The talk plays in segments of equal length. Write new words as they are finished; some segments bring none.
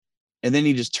and then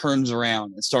he just turns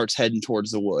around and starts heading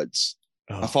towards the woods.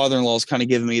 My Oh, father-in-law is kind of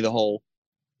giving me the whole,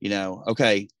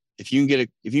 okay, if you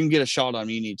can get a shot on him,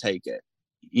 you need to take it.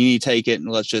 You need to take it, and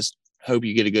let's just hope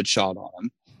you get a good shot on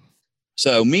him.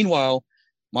 So meanwhile,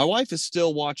 my wife is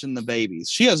still watching the babies.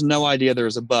 She has no idea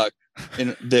there's a buck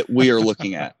that we are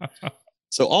looking at.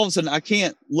 So all of a sudden, I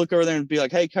can't look over there and be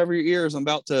like, "Hey, cover your ears! I'm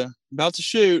about to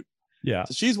shoot." yeah.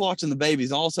 So she's watching the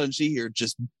babies. All of a sudden, she hears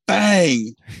just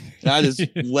bang, and I just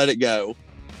let it go.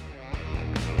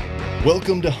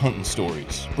 Welcome to Hunting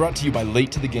Stories, brought to you by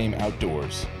Late to the Game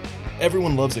Outdoors.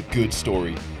 Everyone loves a good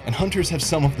story, and hunters have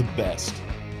some of the best.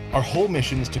 Our whole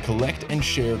mission is to collect and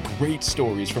share great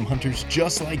stories from hunters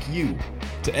just like you,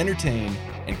 to entertain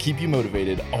and keep you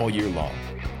motivated all year long.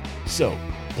 So,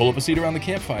 pull up a seat around the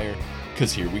campfire,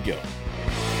 because here we go.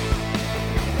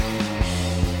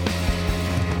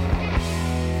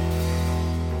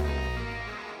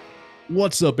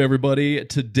 What's up, everybody?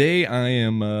 Today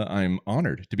I'm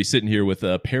honored to be sitting here with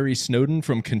Perry Snowden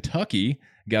from Kentucky.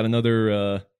 Got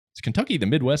another is Kentucky the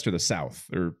Midwest or the South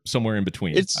or somewhere in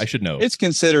between? I should know. It's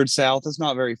considered South. It's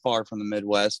not very far from the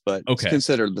Midwest, but It's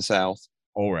considered the South.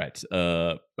 All right.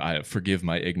 I forgive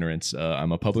my ignorance.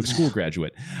 I'm a public school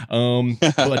graduate.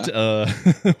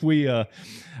 But we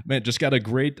man, just got a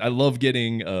great. I love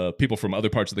getting people from other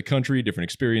parts of the country, different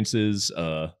experiences.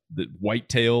 The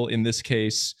whitetail in this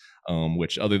case.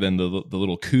 Which other than the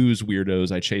little coos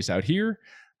weirdos I chase out here,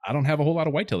 I don't have a whole lot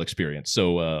of whitetail experience.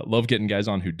 So love getting guys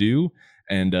on who do.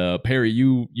 And Perry,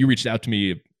 you reached out to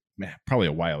me probably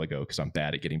a while ago because I'm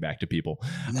bad at getting back to people.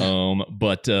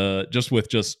 But just with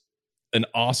an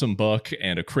awesome buck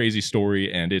and a crazy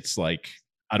story. And it's like,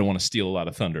 I don't want to steal a lot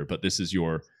of thunder, but this is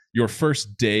your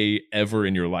first day ever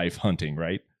in your life hunting,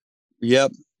 right?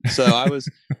 Yep. So I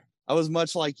was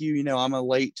much like you. I'm a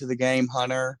late to the game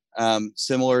hunter.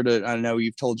 Similar to, I know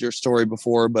you've told your story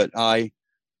before, but I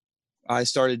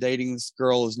started dating this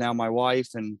girl who's now my wife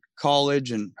in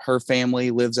college, and her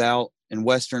family lives out in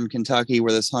Western Kentucky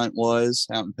where this hunt was,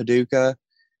 out in Paducah.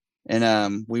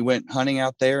 And we went hunting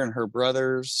out there, and her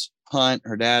brothers hunt,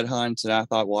 her dad hunts, and I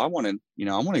thought, well, I want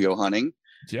to go hunting.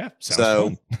 Yeah. Sounds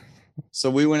fun. So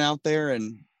we went out there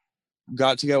and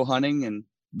got to go hunting, and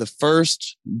the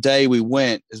first day we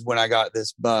went is when I got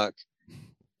this buck,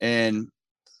 and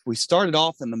we started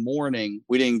off in the morning.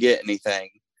 We didn't get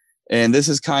anything. And this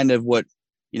is kind of what,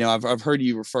 I've heard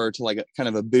you refer to like a kind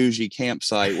of a bougie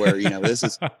campsite where, this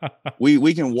is,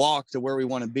 we can walk to where we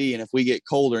want to be. And if we get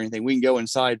cold or anything, we can go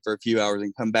inside for a few hours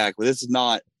and come back. But this is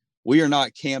not, we are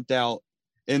not camped out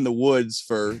in the woods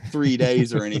for 3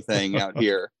 days or anything out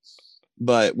here.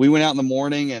 But we went out in the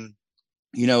morning, and,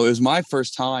 it was my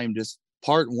first time.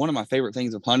 One of my favorite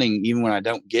things of hunting, even when I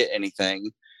don't get anything,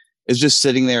 is just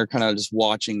sitting there kind of just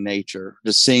watching nature,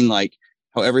 just seeing like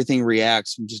how everything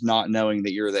reacts and just not knowing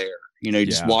that you're there,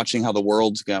 just watching how the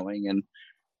world's going. And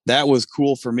that was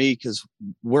cool for me because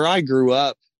where I grew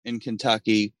up in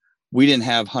Kentucky, we didn't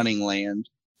have hunting land,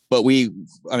 but we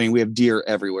have deer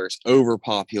everywhere. It's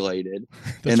overpopulated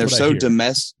and they're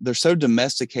so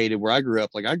domesticated where I grew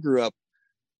up. Like I grew up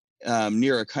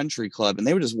near a country club, and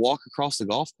they would just walk across the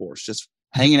golf course, just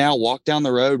hanging out, walk down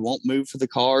the road, won't move for the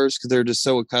cars because they're just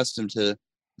so accustomed to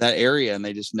that area, and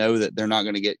they just know that they're not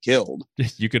going to get killed.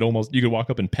 You could walk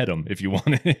up and pet them if you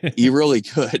wanted. You really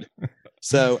could.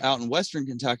 So out in Western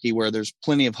Kentucky, where there's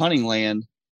plenty of hunting land,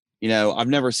 I've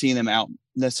never seen them out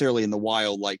necessarily in the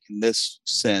wild, like in this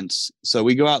sense. So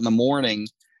we go out in the morning,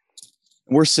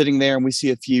 and we're sitting there, and we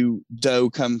see a few doe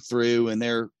come through, and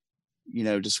they're,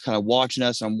 just kind of watching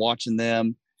us. I'm watching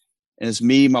them, and it's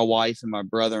me, my wife, and my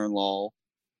brother-in-law.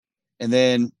 And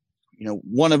then,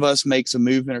 one of us makes a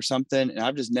movement or something, and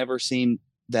I've just never seen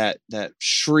that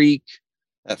shriek.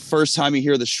 That first time you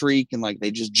hear the shriek, and like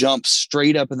they just jump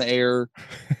straight up in the air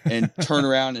and turn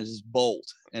around and just bolt.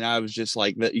 And I was just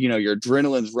like, your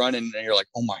adrenaline's running, and you're like,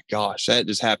 oh my gosh, that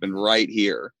just happened right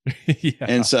here. Yeah.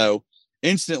 And so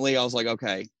instantly I was like,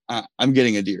 okay, I'm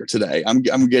getting a deer today. I'm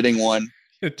getting one.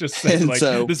 It just said like,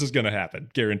 this is going to happen,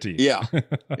 guaranteed. Yeah.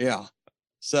 Yeah.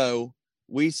 So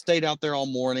we stayed out there all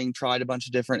morning, tried a bunch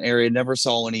of different areas, never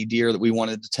saw any deer that we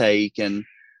wanted to take. And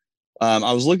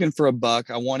I was looking for a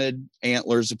buck. I wanted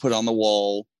antlers to put on the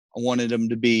wall. I wanted them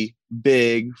to be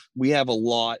big. We have a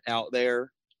lot out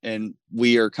there, and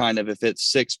we are kind of, if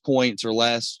it's 6 points or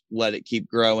less, let it keep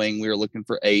growing. We were looking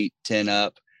for 8, 10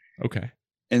 up. Okay.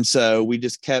 And so we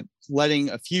just kept letting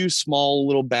a few small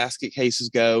little basket cases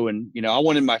go. And, I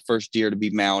wanted my first deer to be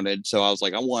mounted. So I was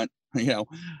like, I want,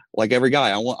 like every guy,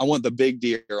 I want the big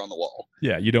deer on the wall.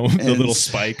 Yeah. You don't, the little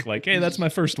spike, like, hey, that's my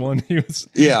first one. That's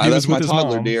my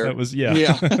toddler deer. That was,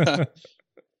 yeah.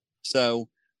 So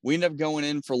we end up going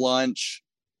in for lunch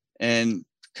and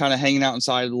kind of hanging out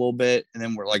inside a little bit. And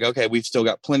then we're like, okay, we've still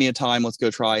got plenty of time. Let's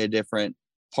go try a different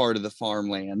part of the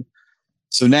farmland.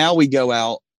 So now we go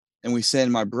out and we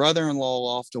send my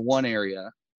brother-in-law off to one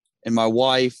area, and my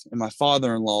wife and my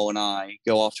father-in-law and I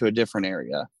go off to a different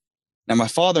area. Now, my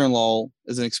father-in-law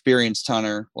is an experienced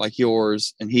hunter like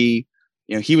yours, and he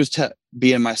was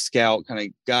being my scout, kind of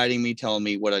guiding me, telling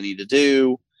me what I need to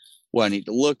do, what I need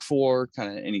to look for,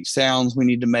 kind of any sounds we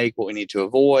need to make, what we need to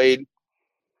avoid.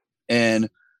 And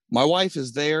my wife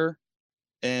is there,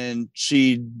 and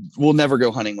she will never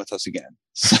go hunting with us again.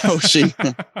 So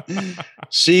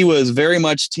she was very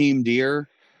much team deer.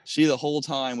 She the whole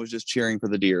time was just cheering for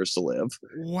the deers to live.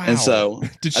 Wow. And so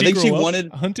did she I think grow she up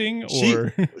wanted hunting,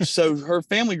 or so her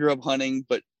family grew up hunting,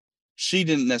 but she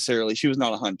didn't necessarily. She was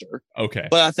not a hunter. okay.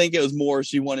 But I think it was more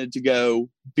she wanted to go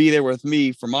be there with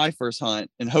me for my first hunt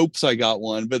in hopes I got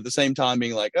one, but at the same time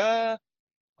being like, I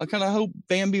kind of hope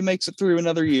Bambi makes it through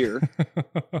another year.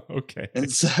 Okay.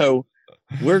 And so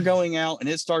we're going out, and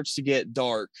it starts to get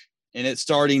dark, and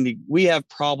we have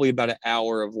probably about an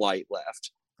hour of light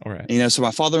left. All right. So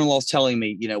my father-in-law is telling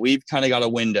me, we've kind of got a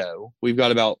window. We've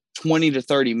got about 20 to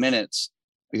 30 minutes,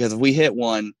 because if we hit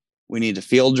one, we need to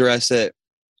field dress it.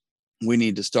 We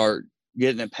need to start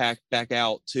getting it packed back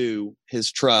out to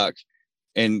his truck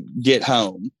and get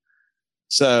home.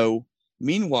 So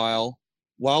meanwhile,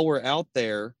 while we're out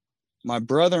there, my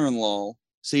brother-in-law,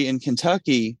 see, in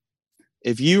Kentucky,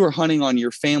 if you are hunting on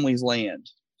your family's land,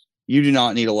 you do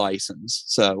not need a license.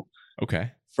 So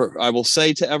okay. I will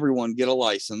say to everyone, get a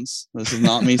license. This is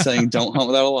not me saying don't hunt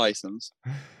without a license.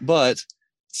 But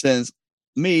since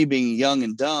me being young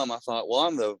and dumb, I thought, well,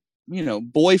 I'm the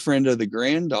boyfriend of the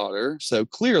granddaughter, so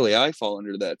clearly I fall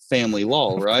under that family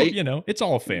law, right? It's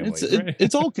all family.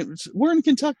 It's all. We're in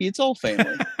Kentucky. It's all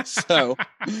family. So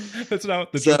that's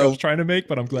not the joke I was trying to make,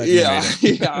 but I'm glad. Yeah,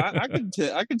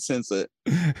 I could sense it.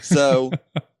 So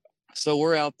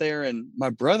we're out there, and my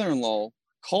brother-in-law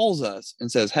calls us and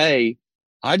says, "Hey,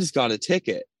 I just got a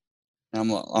ticket."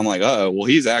 And I'm like, oh, well,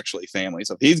 he's actually family,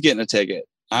 so if he's getting a ticket,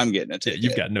 I'm getting a ticket. Yeah,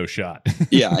 you've got no shot.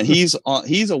 Yeah, and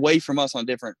he's away from us on a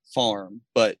different farm,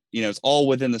 but it's all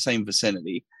within the same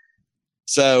vicinity.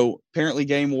 So apparently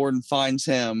game warden finds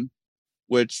him,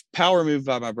 which power move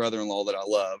by my brother-in-law that I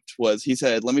loved was he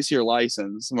said, "Let me see your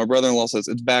license." And my brother-in-law says,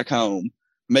 "It's back home."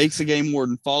 Makes the game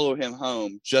warden follow him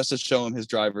home just to show him his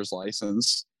driver's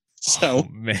license. So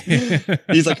man.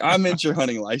 He's like, "I meant your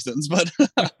hunting license," but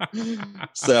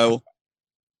so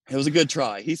it was a good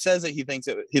try. He says that he thinks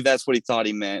that's what he thought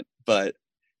he meant, but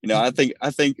I think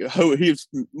he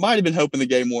might have been hoping the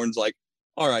game warden's like,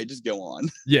 "All right, just go on."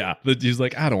 Yeah, he's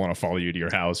like, "I don't want to follow you to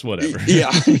your house, whatever."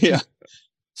 Yeah.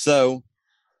 So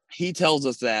he tells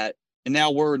us that, and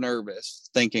now we're nervous,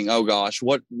 thinking, "Oh gosh,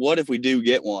 what if we do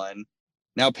get one?"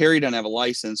 Now Perry doesn't have a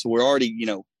license, so we're already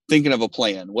thinking of a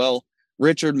plan. Well,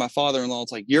 Richard, my father-in-law,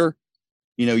 it's like you're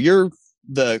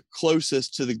the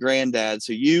closest to the granddad,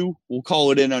 so you will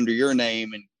call it in under your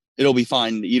name, and it'll be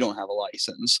fine that you don't have a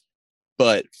license.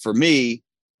 But for me,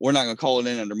 we're not going to call it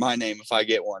in under my name if I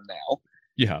get one now.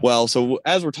 Yeah. Well, so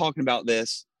as we're talking about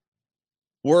this,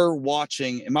 we're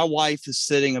watching, and my wife is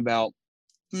sitting about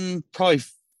probably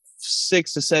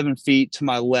 6 to 7 feet to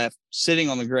my left, sitting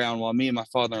on the ground, while me and my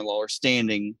father-in-law are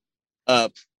standing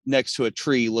up next to a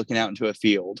tree looking out into a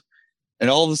field. And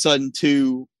all of a sudden,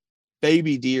 2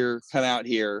 baby deer come out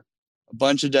here, a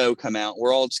bunch of doe come out.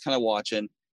 We're all just kind of watching.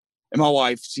 And my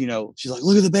wife, she's like,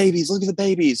 look at the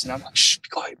babies. And I'm like, shh, be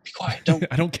quiet.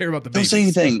 I don't care about the babies. Don't say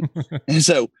anything. And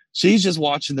so she's just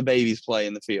watching the babies play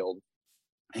in the field.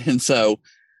 And so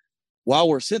while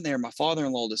we're sitting there, my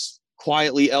father-in-law just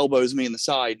quietly elbows me in the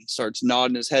side and starts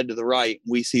nodding his head to the right.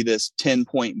 We see this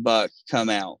 10-point buck come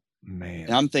out. Man.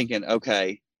 And I'm thinking,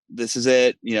 okay, this is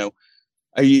it.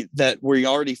 Where you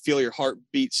already feel your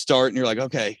heartbeat start, and you're like,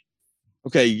 okay,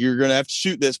 you're going to have to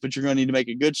shoot this, but you're going to need to make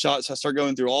a good shot. So I start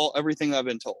going through everything I've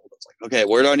been told. It's like, okay,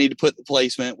 where do I need to put the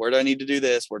placement? Where do I need to do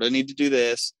this? Where do I need to do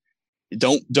this?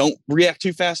 Don't react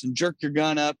too fast and jerk your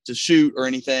gun up to shoot or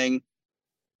anything.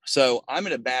 So I'm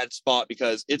in a bad spot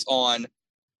because it's on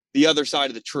the other side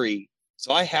of the tree.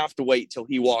 So I have to wait till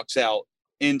he walks out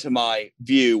into my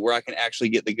view where I can actually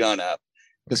get the gun up.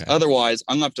 Because otherwise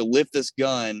I'm going to have to lift this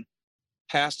gun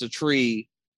past a tree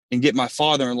and get my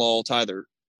father-in-law to either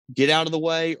get out of the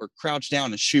way or crouch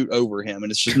down and shoot over him.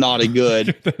 And it's just not a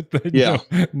good,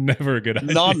 never a good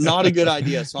idea. Not a good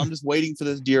idea. So I'm just waiting for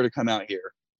this deer to come out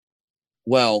here.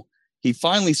 Well, he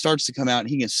finally starts to come out, and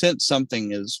he can sense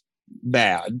something is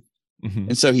bad. Mm-hmm.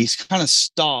 And so he kind of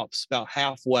stops about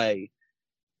halfway,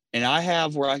 and I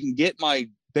have where I can get my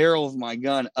barrel of my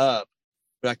gun up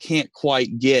but I can't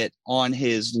quite get on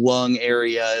his lung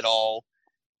area at all.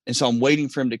 And so I'm waiting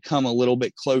for him to come a little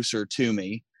bit closer to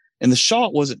me. And the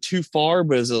shot wasn't too far,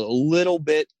 but it was a little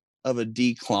bit of a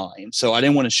decline. So I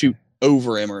didn't want to shoot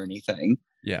over him or anything.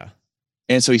 Yeah.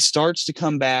 And so he starts to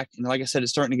come back. And like I said,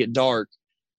 it's starting to get dark.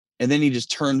 And then he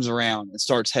just turns around and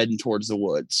starts heading towards the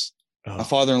woods. Oh. My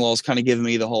father-in-law is kind of giving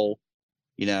me the whole,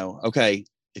 okay,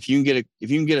 if you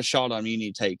can get a shot on him, you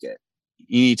need to take it.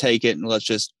 You need to take it, and let's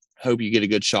just hope you get a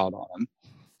good shot on him.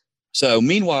 So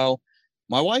meanwhile,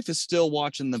 my wife is still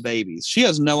watching the babies. She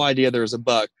has no idea there's a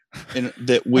buck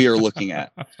that we are looking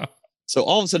at. So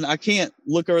all of a sudden, I can't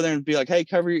look over there and be like, "Hey,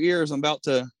 cover your ears! I'm about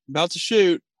to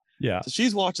shoot." Yeah. So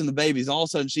she's watching the babies. All of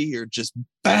a sudden, she hears just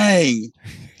bang,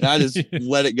 and I just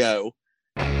let it go.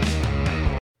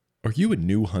 Are you a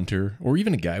new hunter, or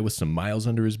even a guy with some miles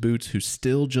under his boots who's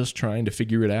still just trying to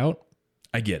figure it out?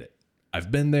 I get it.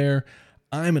 I've been there.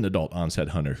 I'm an adult onset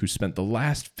hunter who spent the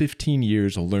last 15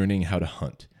 years learning how to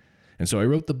hunt. And so I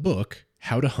wrote the book,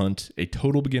 How to Hunt, A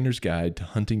Total Beginner's Guide to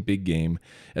Hunting Big Game,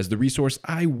 as the resource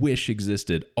I wish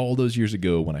existed all those years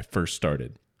ago when I first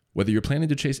started. Whether you're planning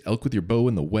to chase elk with your bow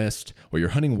in the West or you're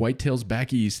hunting whitetails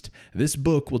back east, this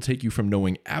book will take you from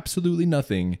knowing absolutely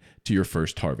nothing to your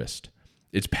first harvest.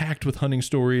 It's packed with hunting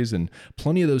stories and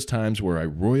plenty of those times where I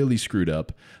royally screwed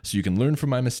up, so you can learn from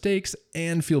my mistakes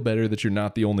and feel better that you're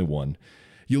not the only one.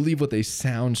 You'll leave with a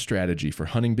sound strategy for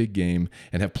hunting big game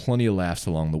and have plenty of laughs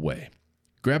along the way.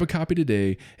 Grab a copy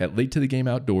today at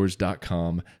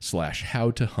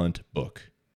latetothegameoutdoors.com/howtohuntbook.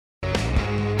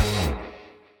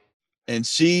 And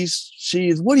she's,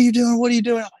 what are you doing? What are you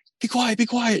doing? I'm like, be quiet, be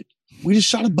quiet. We just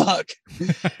shot a buck.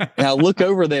 And I look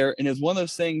over there, and it's one of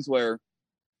those things where,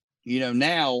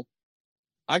 now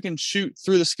I can shoot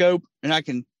through the scope, and I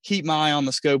can keep my eye on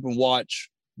the scope and watch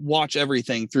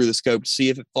everything through the scope to see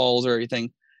if it falls or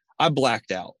anything. I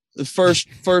blacked out. The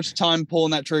first time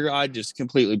pulling that trigger, I just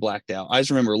completely blacked out. I just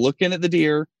remember looking at the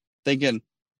deer, thinking,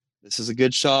 this is a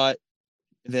good shot.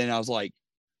 And then I was like,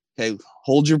 okay,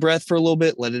 hold your breath for a little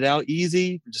bit, let it out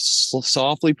easy, just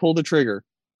softly pull the trigger.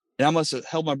 And I must have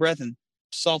held my breath and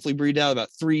softly breathed out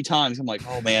about 3 times. I'm like,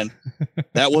 oh man,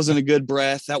 that wasn't a good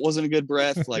breath. That wasn't a good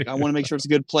breath. Like, I want to make sure it's a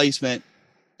good placement.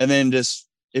 And then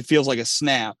it feels like a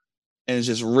snap, and it's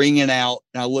just ringing out.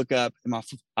 And I look up, and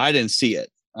I didn't see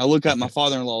it. I look up, my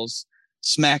father-in-law's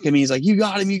smacking me. He's like, you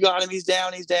got him. He's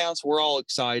down. So we're all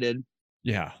excited.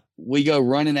 Yeah. We go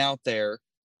running out there.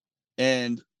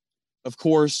 And of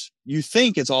course, you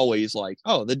think it's always like,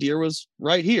 oh, the deer was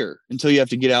right here, until you have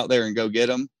to get out there and go get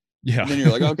him. Yeah. And then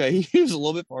you're like, okay, he was a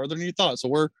little bit farther than you thought. So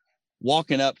we're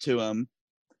walking up to him,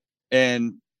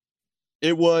 and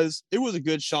it was a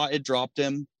good shot. It dropped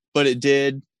him, but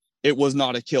it was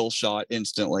not a kill shot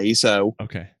instantly. So,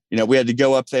 okay. We had to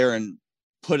go up there and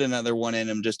put another one in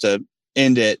him just to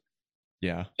end it.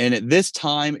 Yeah. And at this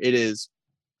time, it is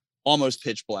almost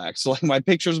pitch black. So like, my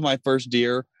pictures of my first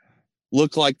deer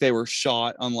look like they were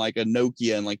shot on like a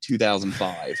Nokia in like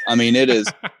 2005. I mean, it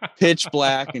is pitch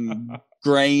black and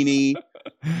grainy,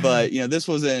 but this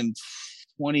was in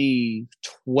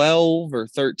 2012 or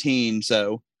 13.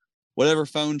 So whatever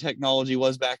phone technology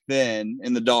was back then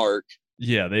in the dark.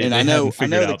 Yeah. I know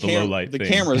the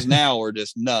cameras now are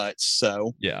just nuts.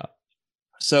 So yeah.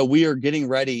 So we are getting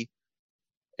ready.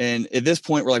 And at this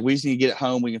point, we're like, we just need to get it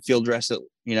home. We can field dress it.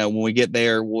 When we get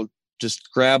there, we'll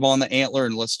just grab on the antler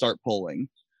and let's start pulling.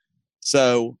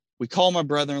 So we call my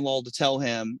brother-in-law to tell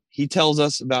him. He tells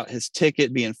us about his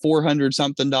ticket being $400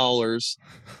 something.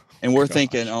 And we're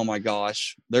thinking, oh my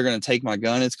gosh, they're going to take my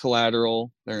gun as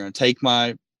collateral. They're going to take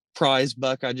my prize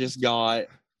buck I just got.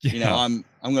 Yeah. I'm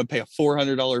going to pay a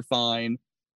 $400 fine.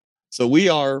 So we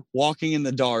are walking in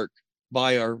the dark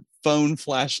by our phone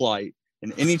flashlight.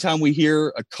 And anytime we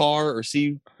hear a car or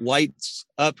see lights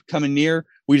up coming near,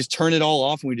 we just turn it all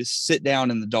off, and we just sit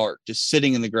down in the dark, just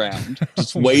sitting in the ground,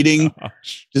 just waiting,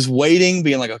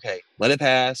 being like, okay, let it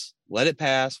pass.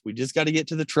 We just got to get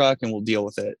to the truck and we'll deal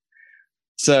with it.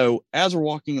 So as we're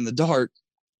walking in the dark,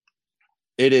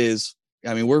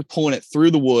 we're pulling it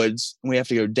through the woods, and we have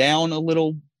to go down a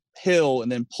little hill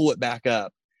and then pull it back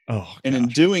up. Oh, and in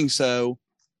doing so,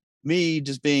 me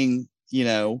just being,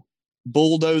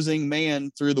 bulldozing man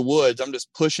through the woods, I'm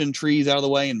just pushing trees out of the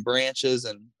way and branches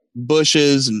and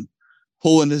bushes and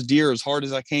pulling this deer as hard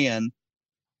as I can.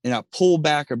 And I pull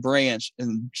back a branch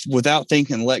and without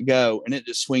thinking, let go. And it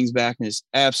just swings back and just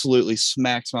absolutely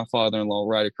smacks my father-in-law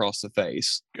right across the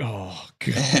face. Oh,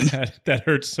 God. That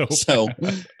hurts so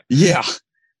bad. Yeah.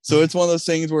 So it's one of those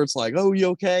things where it's like, oh, you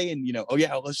okay? And, oh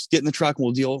yeah, let's just get in the truck and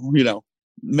we'll deal,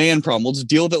 man problem. We'll just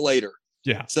deal with it later.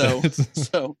 Yeah. So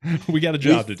we got a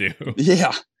job to do.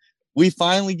 Yeah. we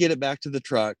finally get it back to the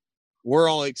truck. We're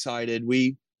all excited.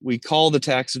 We call the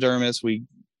taxidermist. We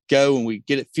go and we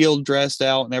get it field dressed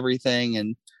out and everything,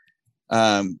 and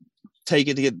take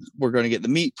it to get. We're going to get the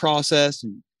meat processed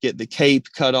and get the cape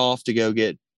cut off to go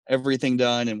get everything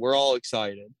done, and we're all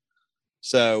excited.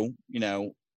 So,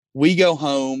 we go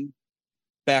home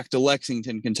back to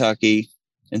Lexington, Kentucky,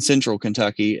 and Central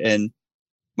Kentucky, and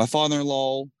my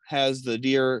father-in-law has the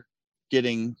deer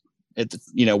getting it,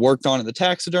 worked on at the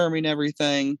taxidermy and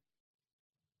everything.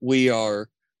 We are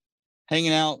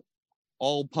hanging out,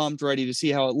 all pumped, ready to see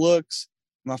how it looks.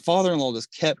 My father-in-law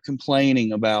just kept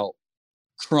complaining about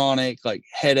chronic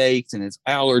headaches, and his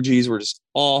allergies were just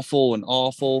awful and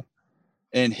awful.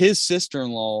 And his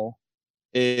sister-in-law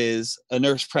is a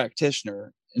nurse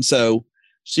practitioner, and so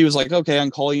she was like, okay, I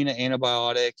can call you an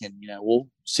antibiotic, and we'll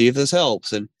see if this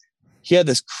helps. And he had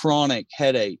this chronic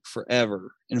headache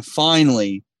forever, and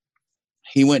finally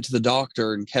he went to the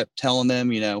doctor and kept telling them,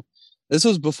 this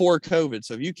was before COVID.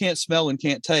 So if you can't smell and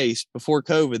can't taste before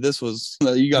COVID, this was,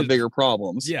 you got bigger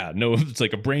problems. Yeah. No, it's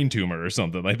like a brain tumor or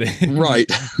something like that.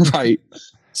 Right.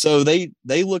 So they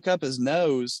look up his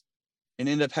nose and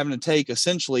end up having to take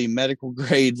essentially medical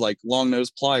grade, long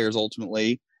nose pliers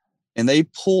ultimately. And they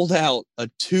pulled out a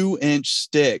 2-inch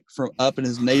stick from up in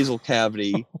his nasal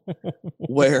cavity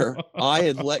where I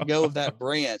had let go of that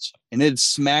branch, and it had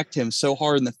smacked him so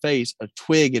hard in the face, a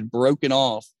twig had broken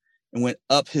off and went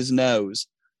up his nose.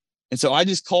 And so I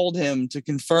just called him to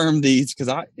confirm these,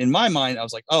 because in my mind, I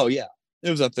was like, oh yeah,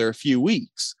 it was up there a few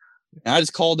weeks. And I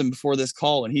just called him before this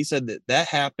call, and he said that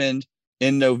happened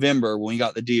in November when we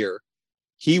got the deer.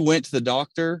 He went to the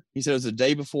doctor. He said it was the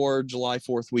day before July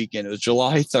 4th weekend. It was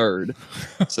July 3rd.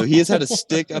 So he has had a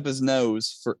stick up his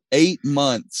nose for 8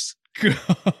 months.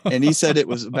 And he said it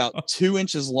was about 2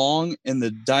 inches long and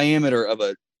the diameter of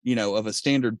a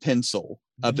standard pencil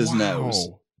up his nose.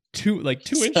 2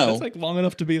 inches. That's long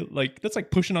enough to be that's like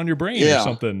pushing on your brain or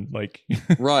something.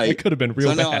 Right. It could have been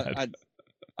real bad.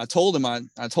 I told him, I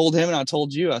told him, and I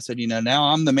told you, I said, now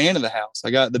I'm the man of the house. I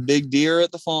got the big deer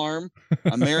at the farm.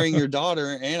 I'm marrying your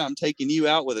daughter, and I'm taking you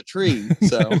out with a tree.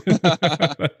 So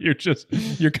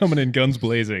you're coming in guns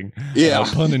blazing. Yeah.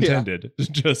 Pun intended. Yeah.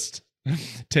 Just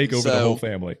take over the whole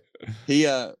family. He,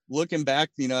 looking back,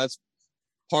 that's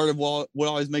part of what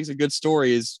always makes a good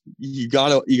story is you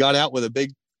got out with a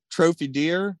big trophy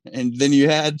deer, and then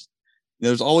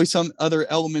there's always some other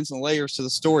elements and layers to the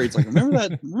story. It's remember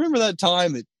that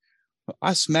time that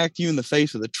I smacked you in the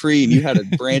face with a tree and you had a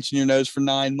branch in your nose for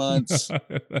 9 months.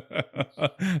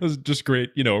 It was just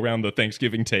great, around the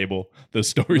Thanksgiving table, those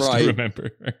stories to remember.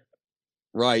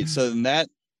 Right. So then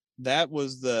that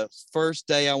was the first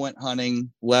day I went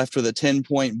hunting, left with a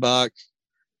 10-point buck.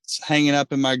 It's hanging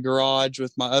up in my garage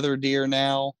with my other deer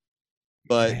now.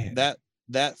 But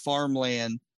that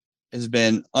farmland has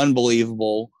been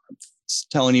unbelievable.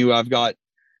 Telling you, I've got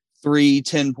 3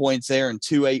 10-points there and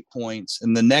 2 8-points.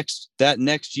 And that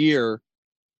next year,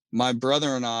 my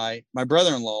brother-in-law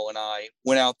and I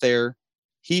went out there.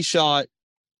 He shot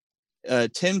a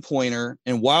 10-pointer,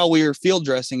 and while we were field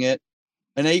dressing it,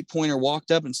 an 8-pointer walked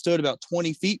up and stood about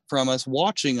 20 feet from us,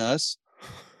 watching us.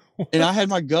 And I had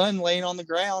my gun laying on the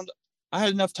ground. I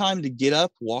had enough time to get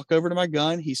up, walk over to my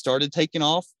gun. He started taking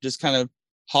off, just kind of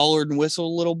hollered and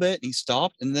whistled a little bit, and he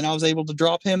stopped, and then I was able to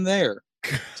drop him there.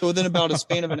 So within about a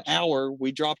span of an hour,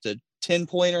 we dropped a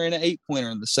 10-pointer and an 8-pointer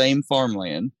in the same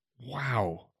farmland.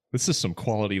 Wow. This is some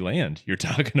quality land you're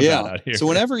talking about out here. So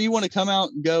whenever you want to come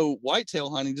out and go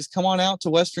whitetail hunting, just come on out to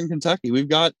Western Kentucky. We've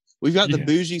got the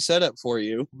bougie setup for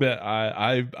you. But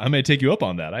I may take you up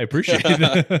on that. I appreciate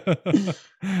it.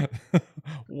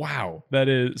 Wow. That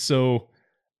is so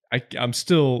I'm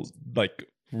still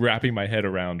wrapping my head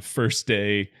around first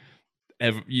day.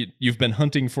 You've been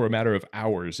hunting for a matter of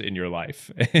hours in your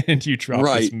life, and you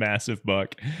dropped this massive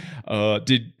buck.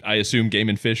 Did I assume Game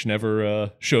and Fish never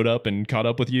showed up and caught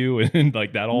up with you, and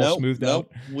that all smoothed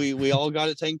out? We all got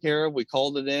it taken care of. We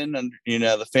called it in, and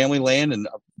the family land, and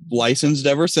licensed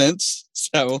ever since.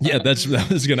 So yeah, I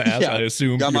was going to ask. I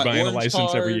assume you're buying a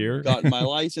license every year. Got my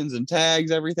license and tags,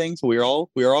 everything. So we're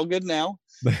all good now.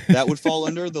 That would fall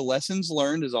under the lessons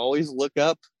learned. Is always look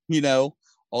up,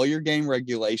 all your game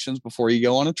regulations before you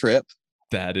go on a trip.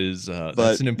 That is, but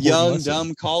that's an important young, lesson.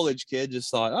 Dumb college kid just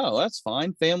thought, oh, that's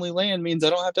fine. Family land means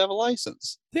I don't have to have a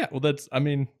license. Yeah, well,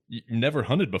 you never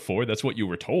hunted before. That's what you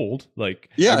were told.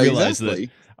 Yeah, I realize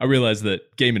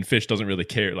that Game and Fish doesn't really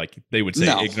care. They would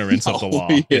say ignorance of the law.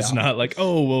 Yeah. It's not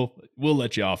we'll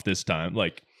let you off this time.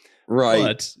 Right.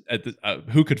 But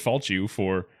who could fault you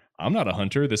for? I'm not a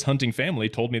hunter. This hunting family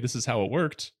told me this is how it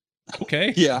worked.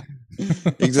 Okay. Yeah,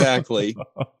 exactly.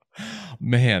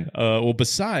 Man, well,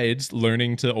 besides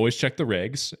learning to always check the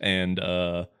regs and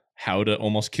how to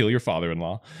almost kill your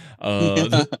father-in-law,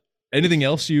 anything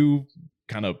else you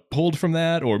kind of pulled from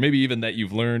that, or maybe even that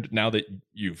you've learned now that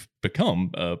you've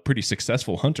become a pretty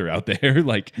successful hunter out there?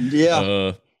 Like,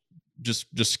 Yeah.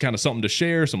 Just kind of something to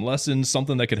share, some lessons,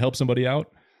 something that could help somebody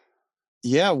out.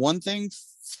 Yeah, one thing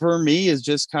for me is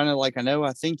just kind of like,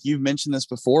 I think you've mentioned this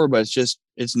before, but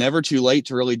it's never too late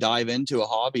to really dive into a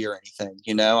hobby or anything.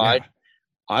 Yeah.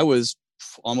 I was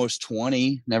almost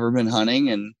 20, never been hunting,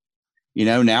 and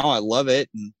now I love it,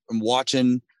 and I'm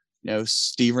watching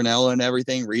Steve Rinella and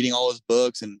everything, reading all his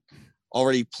books, and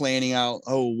already planning out,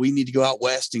 oh, we need to go out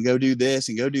west and go do this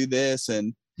and go do this.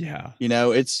 And Yeah.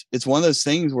 it's one of those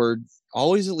things where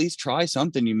always at least try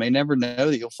something. You may never know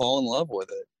that you'll fall in love with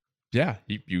it. Yeah,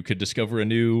 you could discover a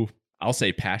new, I'll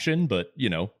say passion, but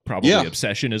probably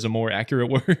obsession is a more accurate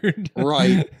word.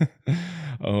 Right.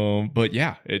 But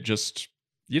yeah, it just,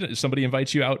 somebody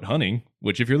invites you out hunting,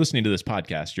 which if you're listening to this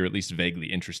podcast, you're at least vaguely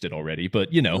interested already, but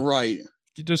right.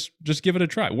 you just give it a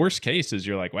try. Worst case is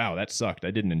you're like, wow, that sucked.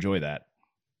 I didn't enjoy that.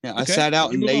 Yeah. Okay, I sat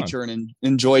out in nature and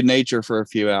enjoyed nature for a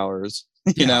few hours,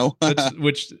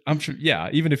 which I'm sure. Yeah.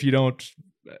 Even if you don't,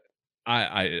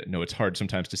 I know it's hard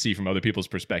sometimes to see from other people's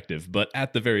perspective, but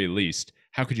at the very least,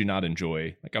 how could you not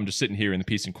enjoy? Like, I'm just sitting here in the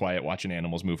peace and quiet watching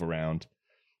animals move around.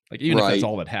 Like, even if that's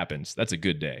all that happens, that's a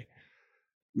good day.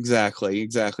 Exactly.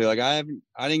 Like, I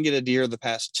didn't get a deer the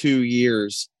past 2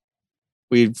 years.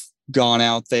 We've gone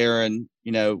out there and,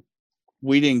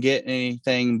 we didn't get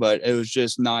anything, but it was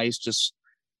just nice just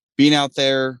being out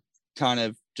there, kind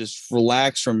of just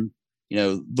relaxed from,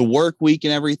 the work week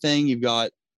and everything. You've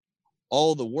got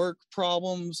all the work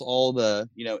problems, all the,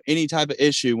 any type of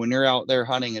issue when you're out there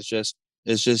hunting. It's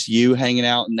just you hanging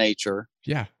out in nature.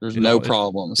 Yeah. There's no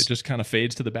problems. It just kind of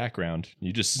fades to the background.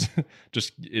 You just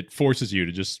it forces you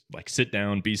to just like sit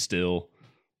down, be still,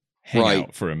 hang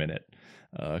out for a minute.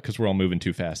 Cause we're all moving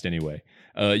too fast anyway.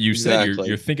 You said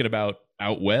you're thinking about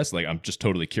out west. Like, I'm just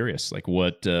totally curious. Like,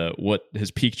 what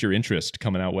has piqued your interest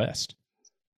coming out west?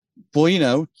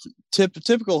 Well,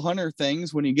 typical hunter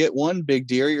things. When you get one big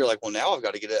deer, you're like, well, now I've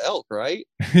got to get an elk, right?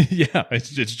 Yeah,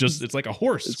 it's like a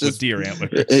horse with deer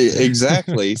antlers.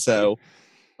 Exactly. So,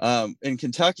 in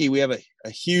Kentucky, we have a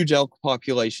huge elk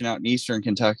population out in eastern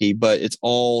Kentucky, but it's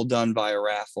all done by a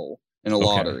raffle and a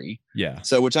lottery. Yeah.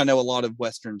 So, which I know a lot of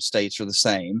Western states are the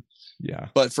same. Yeah.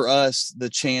 But for us, the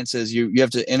chances you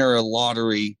have to enter a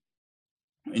lottery.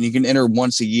 And you can enter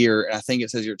once a year, and I think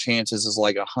it says your chances is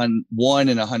like 1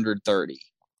 in 130.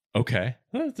 Okay,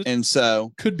 and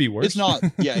so could be worse. It's not.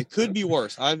 Yeah, it could be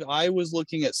worse. I was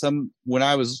looking at some when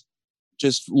I was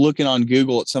just looking on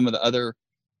Google at some of the other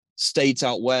states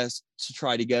out west to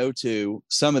try to go to.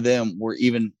 Some of them were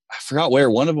even, I forgot where.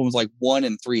 One of them was like 1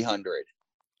 in 300.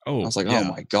 Oh, I was like, oh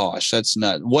my gosh, that's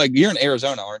nuts. What, you're in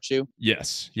Arizona, aren't you?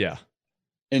 Yes. Yeah.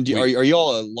 And are you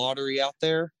all a lottery out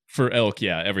there? For elk,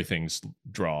 yeah, everything's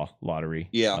draw lottery.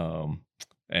 Yeah.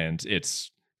 And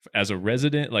it's, as a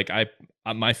resident, like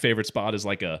my favorite spot is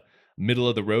like a middle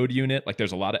of the road unit. Like,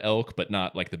 there's a lot of elk, but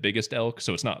not like the biggest elk.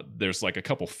 So it's not, there's like a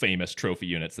couple famous trophy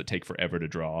units that take forever to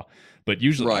draw. But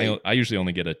usually I usually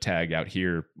only get a tag out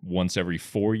here once every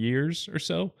 4 years or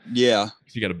so. Yeah.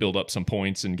 You got to build up some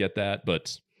points and get that.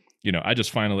 But, I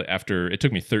just finally, after it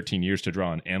took me 13 years to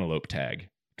draw an antelope tag.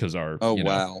 Because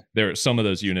there are some of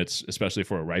those units, especially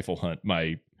for a rifle hunt,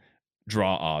 my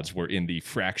draw odds were in the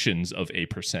fractions of a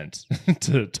percent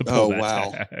to pull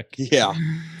that tag. Yeah,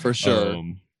 for sure.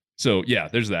 So yeah,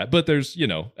 there's that. But there's,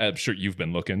 I'm sure you've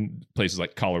been looking places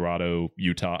like Colorado,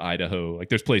 Utah, Idaho. Like,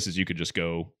 there's places you could just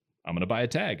go, I'm going to buy a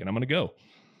tag and I'm going to go.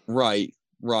 Right,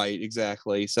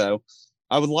 exactly. So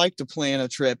I would like to plan a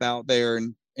trip out there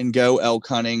and go elk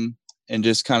hunting and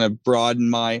just kind of broaden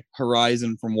my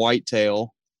horizon from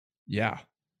whitetail. Yeah,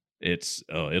 it's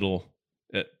I'm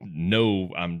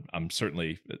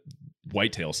certainly,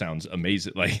 whitetail sounds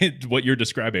amazing. Like, what you're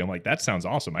describing, I'm like, that sounds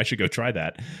awesome. I should go try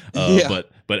that.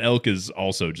 But elk is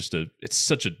also just it's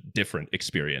such a different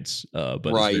experience. But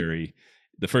it's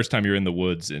the first time you're in the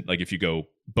woods, and like, if you go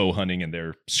bow hunting and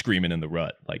they're screaming in the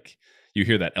rut, like, you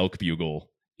hear that elk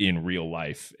bugle in real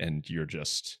life, and you're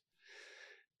just,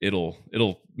 it'll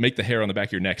make the hair on the back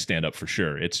of your neck stand up for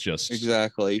sure. It's just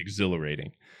exactly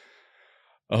exhilarating.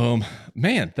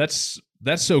 Man, that's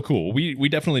so cool. We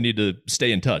definitely need to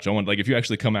stay in touch. I want, like, if you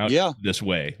actually come out this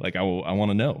way, like, I want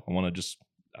to know. I want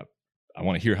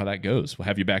to hear how that goes. We'll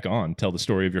have you back on, tell the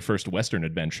story of your first Western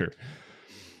adventure.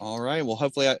 All right. Well,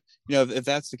 hopefully if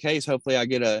that's the case, hopefully I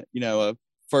get a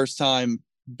first time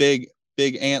big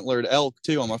big antlered elk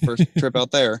too on my first trip out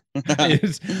there.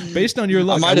 It's based on your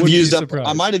luck. I might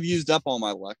have used up all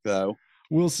my luck though.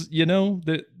 Well,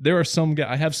 there are some guys.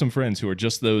 I have some friends who are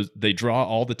just those. They draw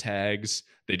all the tags.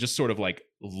 They just sort of like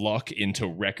luck into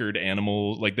record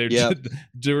animal. Like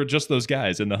they're just those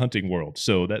guys in the hunting world.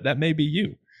 So that may be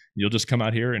you. You'll just come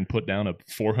out here and put down a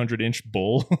 400-inch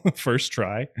bull first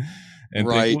try, and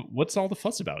think, what's all the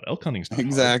fuss about? Elk hunting's not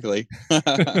exactly.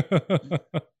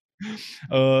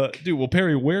 Dude, well,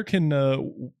 Perry, where can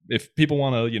if people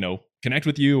want to connect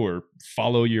with you or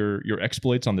follow your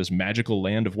exploits on this magical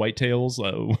land of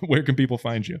whitetails, where can people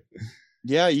find you?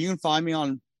 Yeah, you can find me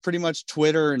on pretty much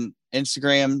Twitter and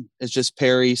Instagram. It's just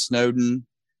Perry Snowden.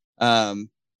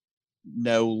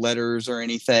 No letters or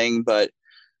anything, but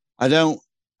I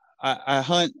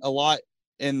hunt a lot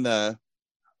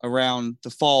around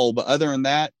the fall, but other than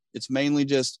that, it's mainly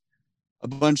just a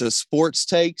bunch of sports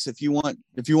takes. If you want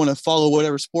to follow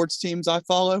whatever sports teams I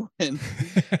follow, and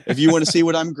if you want to see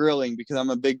what I'm grilling, because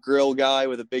I'm a big grill guy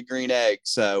with a big green egg.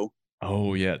 So,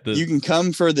 oh yeah, you can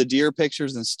come for the deer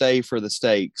pictures and stay for the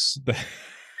steaks.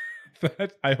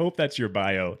 I hope that's your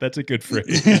bio. That's a good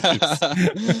phrase.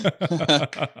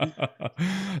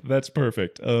 That's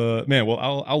perfect. Man,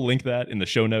 well, I'll link that in the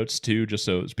show notes too, just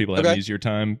so people have an easier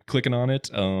time clicking on it.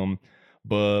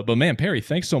 But man, Perry,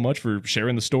 thanks so much for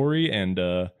sharing the story, and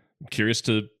I'm curious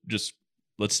to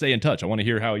let's stay in touch. I want to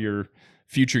hear how your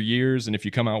future years, and if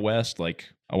you come out west, like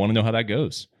I want to know how that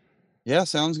goes. Yeah,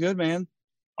 sounds good, man.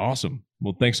 Awesome.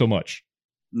 Well, thanks so much.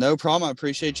 No problem. I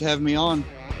appreciate you having me on.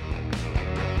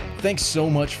 Thanks so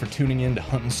much for tuning in to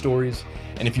Hunting Stories.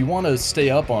 And if you want to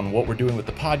stay up on what we're doing with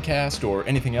the podcast or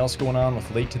anything else going on with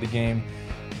Late to the Game,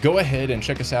 go ahead and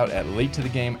check us out at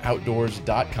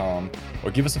latetothegameoutdoors.com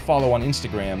or give us a follow on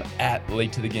Instagram at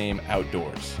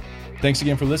latetothegameoutdoors. Thanks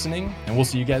again for listening, and we'll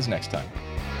see you guys next time.